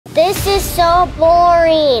is so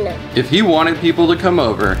boring. If he wanted people to come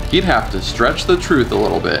over, he'd have to stretch the truth a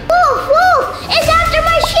little bit. Wolf, wolf! It's after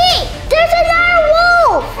my sheep! There's another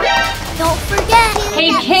wolf! Don't forget.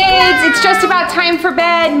 Hey kids, it's just about time for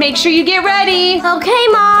bed. Make sure you get ready. Okay,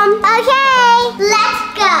 Mom. Okay, let's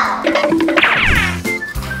go.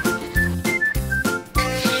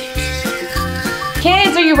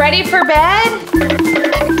 Kids, are you ready for bed? We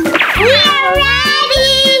are ready!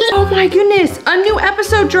 Oh my goodness, a new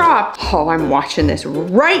episode dropped. Oh, I'm watching this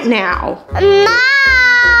right now. Mom,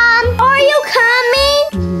 are you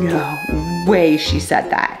coming? No way she said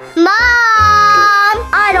that. Mom,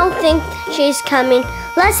 I don't think she's coming.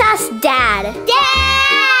 Let's ask Dad.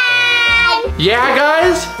 Dad! Yeah,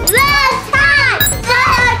 guys? Bedtime!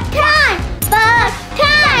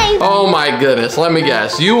 Oh my goodness, let me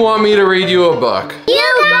guess. You want me to read you a book? You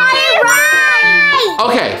got it right!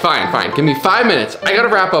 Okay, fine. Give me 5 minutes. I gotta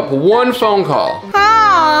wrap up one phone call.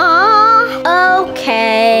 Aww.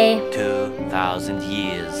 Okay. 2,000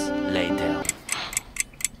 years later.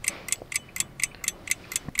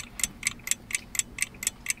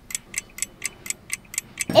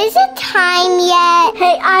 Is it time yet?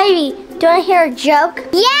 Hey, Ivy, do you want to hear a joke?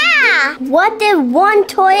 Yeah! What did one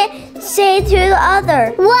toilet say to the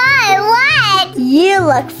other? What? You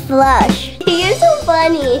look flush. You're so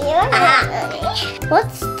funny.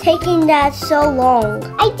 What's taking Dad so long?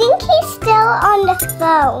 I think he's still on the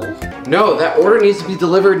phone. No, that order needs to be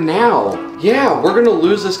delivered now. Yeah, we're gonna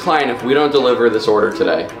lose this client if we don't deliver this order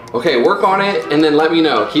today. Okay, work on it and then let me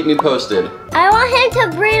know. Keep me posted. I want him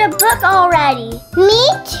to read a book already. Me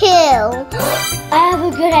too. I have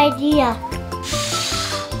a good idea.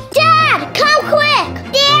 Dad, come quick!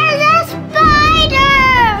 There's a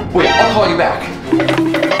spider! Wait, I'll call you back.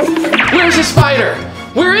 Where's the spider?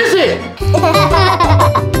 Where is it?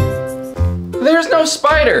 There's no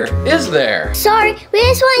spider, is there? Sorry, we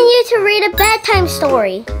just want you to read a bedtime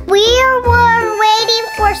story. We were waiting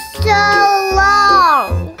for so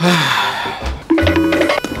long.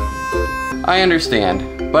 I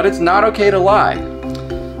understand, but it's not okay to lie.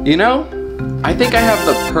 You know, I think I have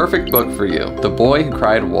the perfect book for you. The Boy Who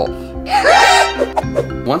Cried Wolf.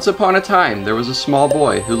 Once upon a time, there was a small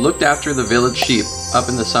boy who looked after the village sheep up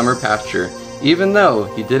in the summer pasture, even though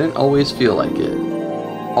he didn't always feel like it.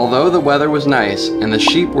 Although the weather was nice and the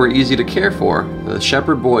sheep were easy to care for, the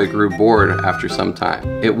shepherd boy grew bored after some time.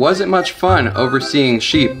 It wasn't much fun overseeing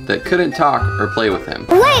sheep that couldn't talk or play with him.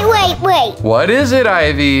 Wait. What is it,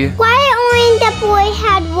 Ivy? Why only the boy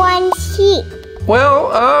had one sheep?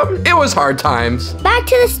 Well, it was hard times. Back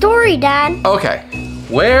to the story, Dad. Okay,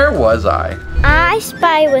 where was I? I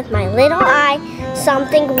spy with my little eye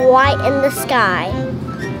something white in the sky.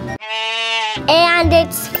 And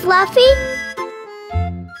it's fluffy.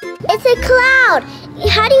 It's a cloud.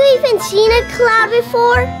 Had you even seen a cloud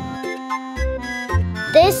before?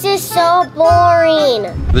 This is so boring.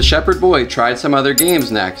 The shepherd boy tried some other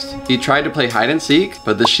games next. He tried to play hide and seek,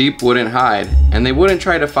 but the sheep wouldn't hide, and they wouldn't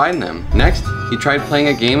try to find them. Next, he tried playing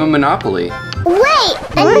a game of Monopoly. Wait,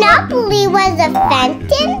 Monopoly was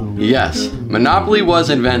invented? Yes, Monopoly was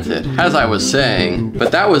invented, as I was saying,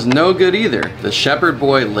 but that was no good either. The shepherd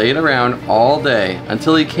boy laid around all day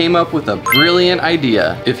until he came up with a brilliant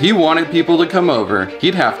idea. If he wanted people to come over,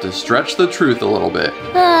 he'd have to stretch the truth a little bit.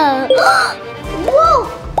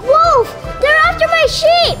 Wolf! They're after my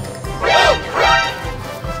sheep!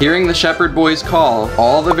 Hearing the shepherd boy's call,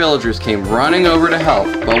 all the villagers came running over to help,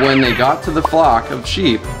 but when they got to the flock of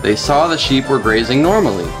sheep, they saw the sheep were grazing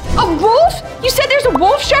normally. A wolf? You said there's a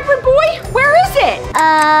wolf, shepherd boy? Where is it?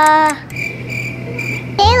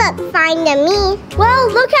 They look fine to me. Well,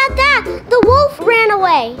 look at that! The wolf ran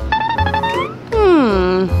away.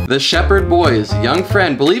 The shepherd boy's young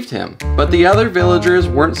friend believed him, but the other villagers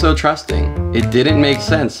weren't so trusting. It didn't make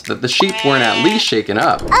sense that the sheep weren't at least shaken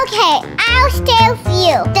up. Okay, I'll stay with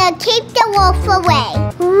you to keep the wolf away.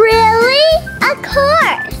 Really? Of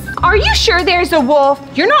course. Are you sure there's a wolf?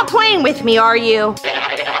 You're not playing with me, are you?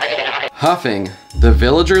 Huffing, the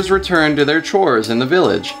villagers returned to their chores in the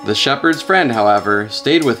village. The shepherd's friend, however,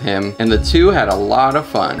 stayed with him, and the two had a lot of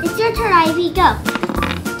fun. It's your turn, Ivy. Go.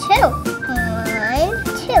 2. 1,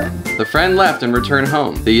 2. The friend left and returned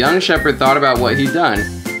home. The young shepherd thought about what he'd done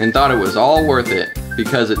and thought it was all worth it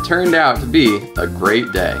because it turned out to be a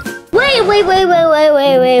great day. Wait.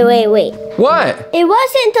 What? It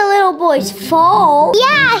wasn't the little boy's fault.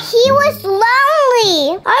 Yeah, he was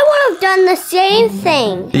lonely. I would have done the same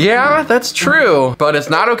thing. Yeah, that's true, but it's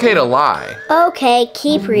not okay to lie. Okay,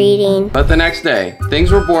 keep reading. But the next day, things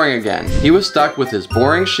were boring again. He was stuck with his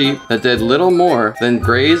boring sheep that did little more than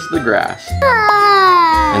graze the grass.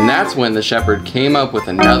 And that's when the shepherd came up with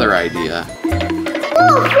another idea.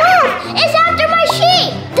 Wolf! It's after my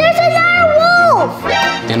sheep! There's another wolf!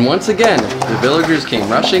 And once again, the villagers came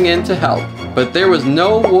rushing in to help, but there was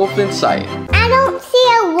no wolf in sight. I don't see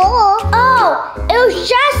a wolf. Oh, it was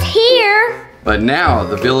just here. But now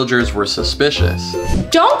the villagers were suspicious.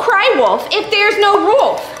 Don't cry, Wolf, if there's no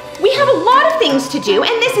wolf. We have a lot of things to do,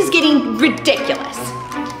 and this is getting ridiculous.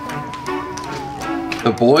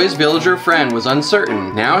 The boy's villager friend was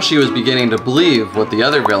uncertain. Now she was beginning to believe what the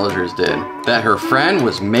other villagers did, that her friend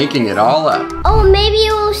was making it all up. Oh, maybe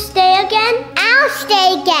you will stay again? I'll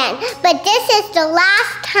stay again, but this is the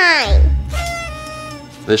last time.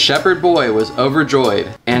 The shepherd boy was overjoyed,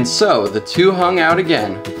 and so the two hung out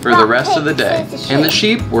again for the rest of the day, and the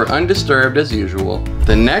sheep were undisturbed as usual.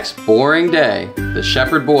 The next boring day, the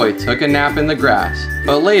shepherd boy took a nap in the grass,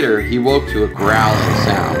 but later he woke to a growling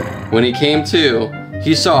sound. When he came to,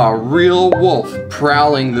 he saw a real wolf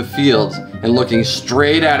prowling the fields and looking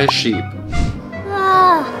straight at his sheep.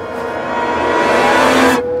 Ah!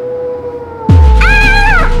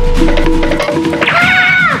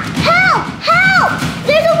 Help! Help!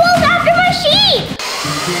 There's a wolf after my sheep!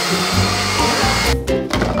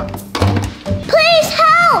 Please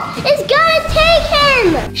help! It's gonna take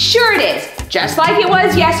him! Sure it is, just like it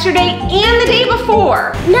was yesterday and the day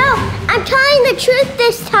before. No, I'm telling the truth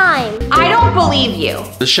this time. I don't believe you.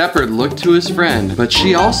 The shepherd looked to his friend, but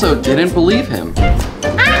she also didn't believe him.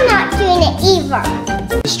 I'm not doing it either.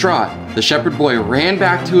 Distraught, the shepherd boy ran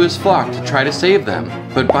back to his flock to try to save them.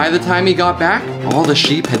 But by the time he got back, all the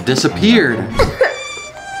sheep had disappeared.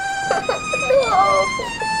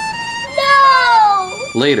 No!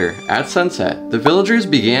 Later, at sunset, the villagers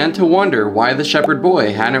began to wonder why the shepherd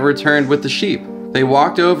boy hadn't returned with the sheep. They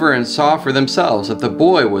walked over and saw for themselves that the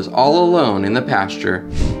boy was all alone in the pasture.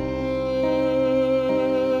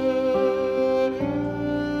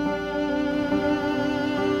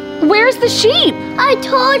 Where's the sheep? I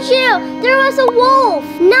told you, there was a wolf.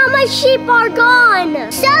 Now my sheep are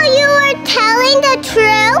gone. So you were telling the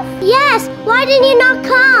truth? Yes, why didn't you not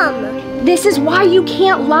come? This is why you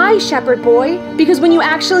can't lie, shepherd boy. Because when you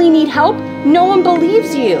actually need help, no one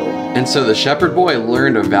believes you. And so the shepherd boy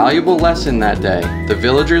learned a valuable lesson that day. The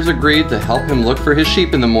villagers agreed to help him look for his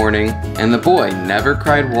sheep in the morning, and the boy never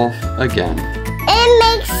cried wolf again. It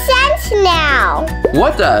makes sense now.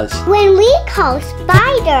 What does? When we call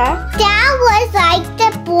Spider, that was like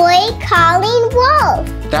the boy calling Wolf.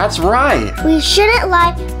 That's right. We shouldn't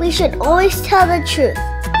lie. We should always tell the truth.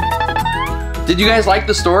 Did you guys like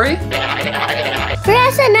the story?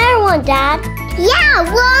 Here's another one, Dad. Yeah,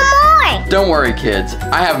 one more. Don't worry, kids.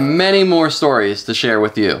 I have many more stories to share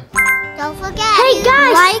with you. Don't forget. Hey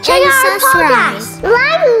guys, check out our podcast,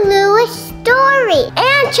 Live and Lewis Story,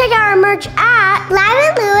 and check out our merch at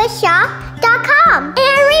liveandlewisshop.com. And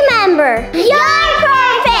remember, you're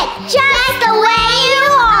perfect, just the way you